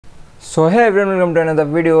So hey everyone, welcome to another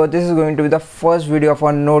video. This is going to be the first video of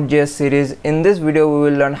our Node.js series. In this video we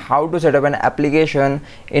will learn how to set up an application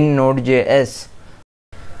in Node.js.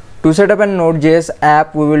 To set up a Node.js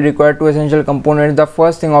app we will require two essential components. The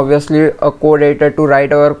first thing, obviously, a code editor to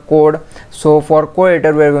write our code. So for code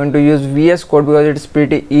editor we are going to use VS Code because it's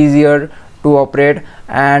pretty easier to operate,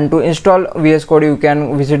 and to install VS Code you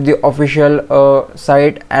can visit the official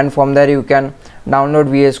site, and from there you can download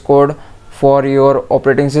VS Code for your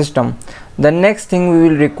operating system. The next thing we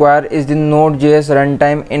will require is the Node.js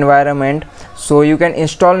runtime environment. So you can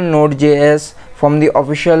install Node.js from the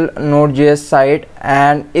official Node.js site,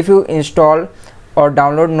 and if you install or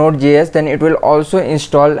download Node.js, then it will also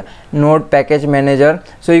install Node package manager.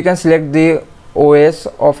 So you can select the OS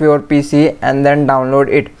of your PC and then download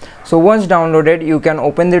it. So once downloaded, you can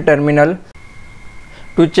open the terminal.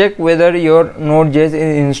 To check whether your Node.js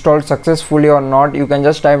is installed successfully or not, you can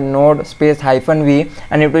just type node space -v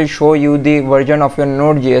and it will show you the version of your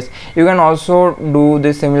Node.js. You can also do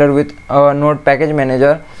this similar with Node package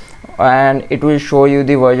manager and it will show you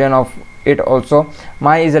the version of it also.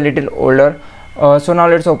 Mine is a little older. So now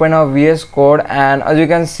let's open our VS Code, and as you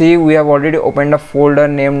can see we have already opened a folder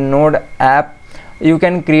named Node app. You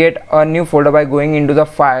can create a new folder by going into the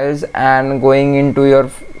files and going into your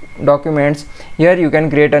documents. Here you can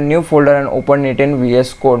create a new folder and open it in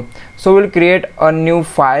VS Code. So we'll create a new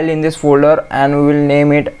file in this folder and we will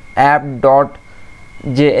name it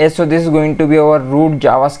app.js. so this is going to be our root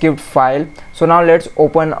JavaScript file. So now let's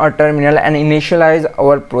open a terminal and initialize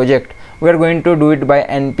our project. We are going to do it by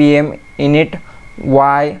npm init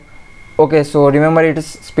y. Okay, so remember it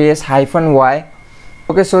is space -y.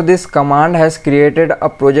 Okay, so this command has created a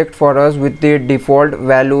project for us with the default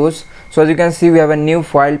values. So as you can see we have a new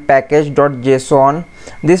file, package.json.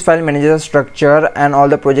 This file manages the structure and all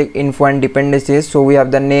the project info and dependencies. So we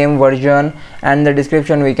have the name, version, and the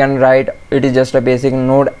description we can write. It is just a basic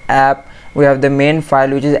Node app. We have the main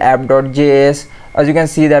file which is app.js. As you can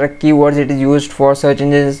see there are keywords. It is used for search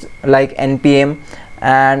engines like npm,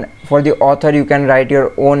 and for the author you can write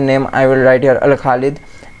your own name. I will write here Al Khalid,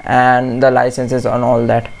 and the licenses and all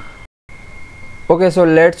that. Okay, so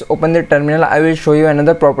let's open the terminal. I will show you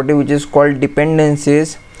another property which is called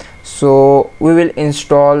dependencies. So we will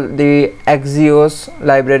install the Axios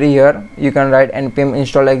library here. You can write npm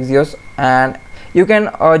install Axios, and you can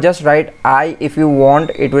just write I if you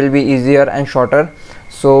want. It will be easier and shorter.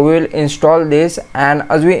 So we will install this, and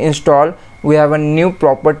as we install we have a new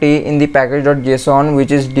property in the package.json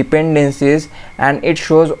which is dependencies, and it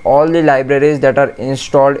shows all the libraries that are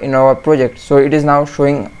installed in our project. So it is now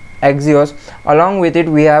showing Axios. Along with it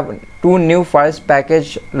we have two new files,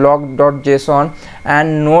 package log.json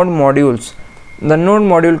and node modules. The node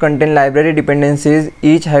module contain library dependencies,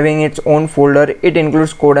 each having its own folder. It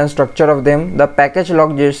includes code and structure of them. The package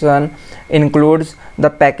log.json includes the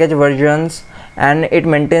package versions, and it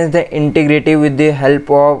maintains the integrity with the help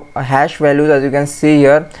of hash values. As you can see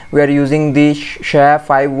here we are using the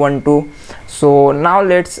SHA-512. So now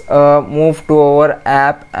let's move to our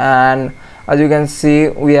app, and as you can see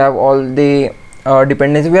we have all the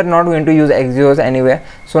dependencies. We are not going to use Axios anyway.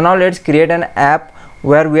 So now let's create an app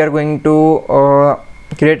where we are going to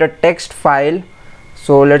create a text file.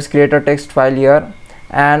 So let's create a text file here,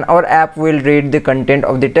 and our app will read the content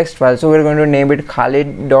of the text file. So we're going to name it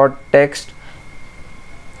Khalid.text,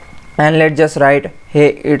 and let's just write hey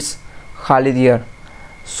it's Khalid here.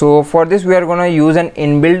 So for this we are going to use an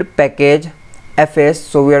inbuilt package fs.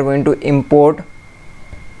 So we are going to import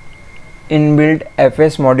inbuilt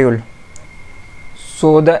fs module.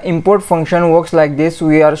 So the import function works like this.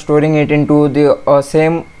 We are storing it into the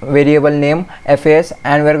same variable name fs,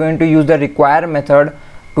 and we are going to use the require method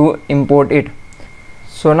to import it.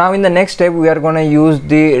 So now in the next step we are going to use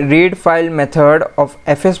the read file method of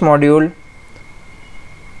fs module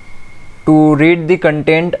to read the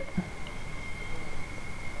content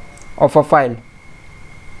of a file.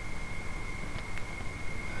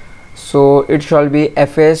 So it shall be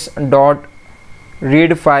fs dot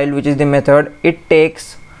read file, which is the method. It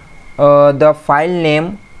takes the file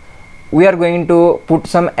name. We are going to put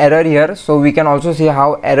some error here, so we can also see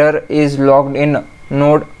how error is logged in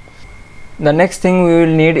Node. The next thing we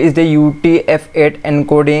will need is the UTF-8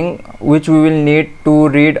 encoding, which we will need to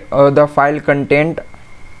read the file content.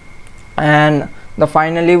 And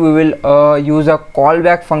finally we will use a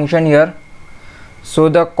callback function here. So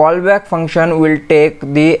the callback function will take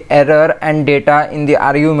the error and data in the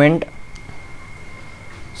argument.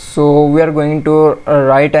 So we are going to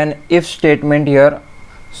write an if statement here.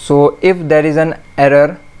 So if there is an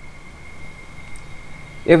error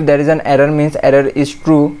means error is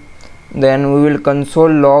true, then we will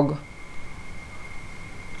console log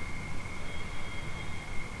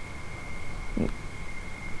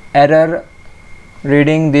error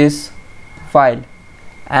reading this file,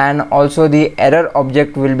 and also the error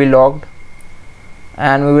object will be logged,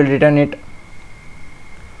 and we will return it.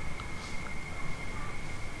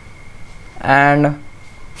 And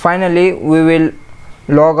finally we will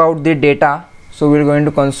log out the data. So we are going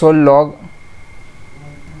to console log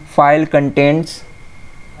file contents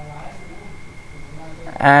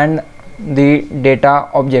and the data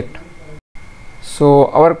object. So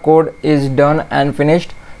our code is done and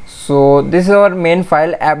finished. So this is our main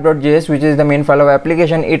file app.js, which is the main file of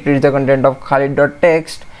application. It reads the content of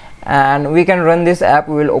Khalid.txt, and we can run this app.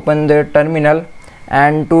 We will open the terminal,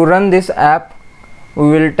 and to run this app we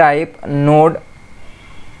will type node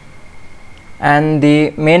and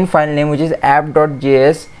the main file name, which is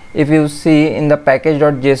app.js. If you see in the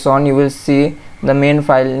package.json, you will see the main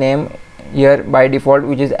file name here by default,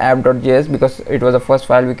 which is app.js, because it was the first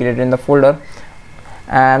file we created in the folder.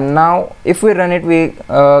 And now if we run it, we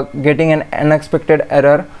getting an unexpected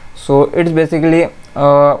error. So it's basically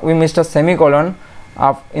we missed a semicolon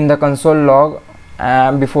in the console log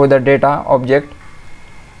before the data object.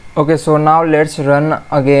 Okay, so now let's run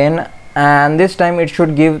again, and this time it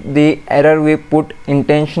should give the error we put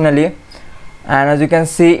intentionally. And as you can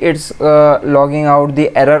see, it's logging out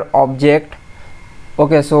the error object.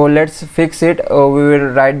 Okay, so let's fix it. We will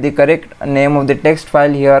write the correct name of the text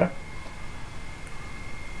file here,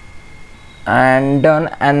 and done.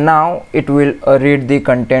 And now it will read the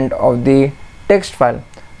content of the text file.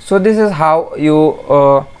 So this is how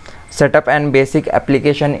you set up an basic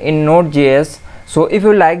application in Node.js. So if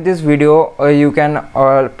you like this video, you can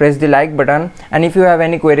press the like button, and if you have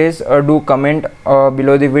any queries, do comment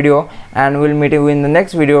below the video, and we'll meet you in the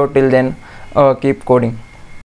next video. Till then, keep coding.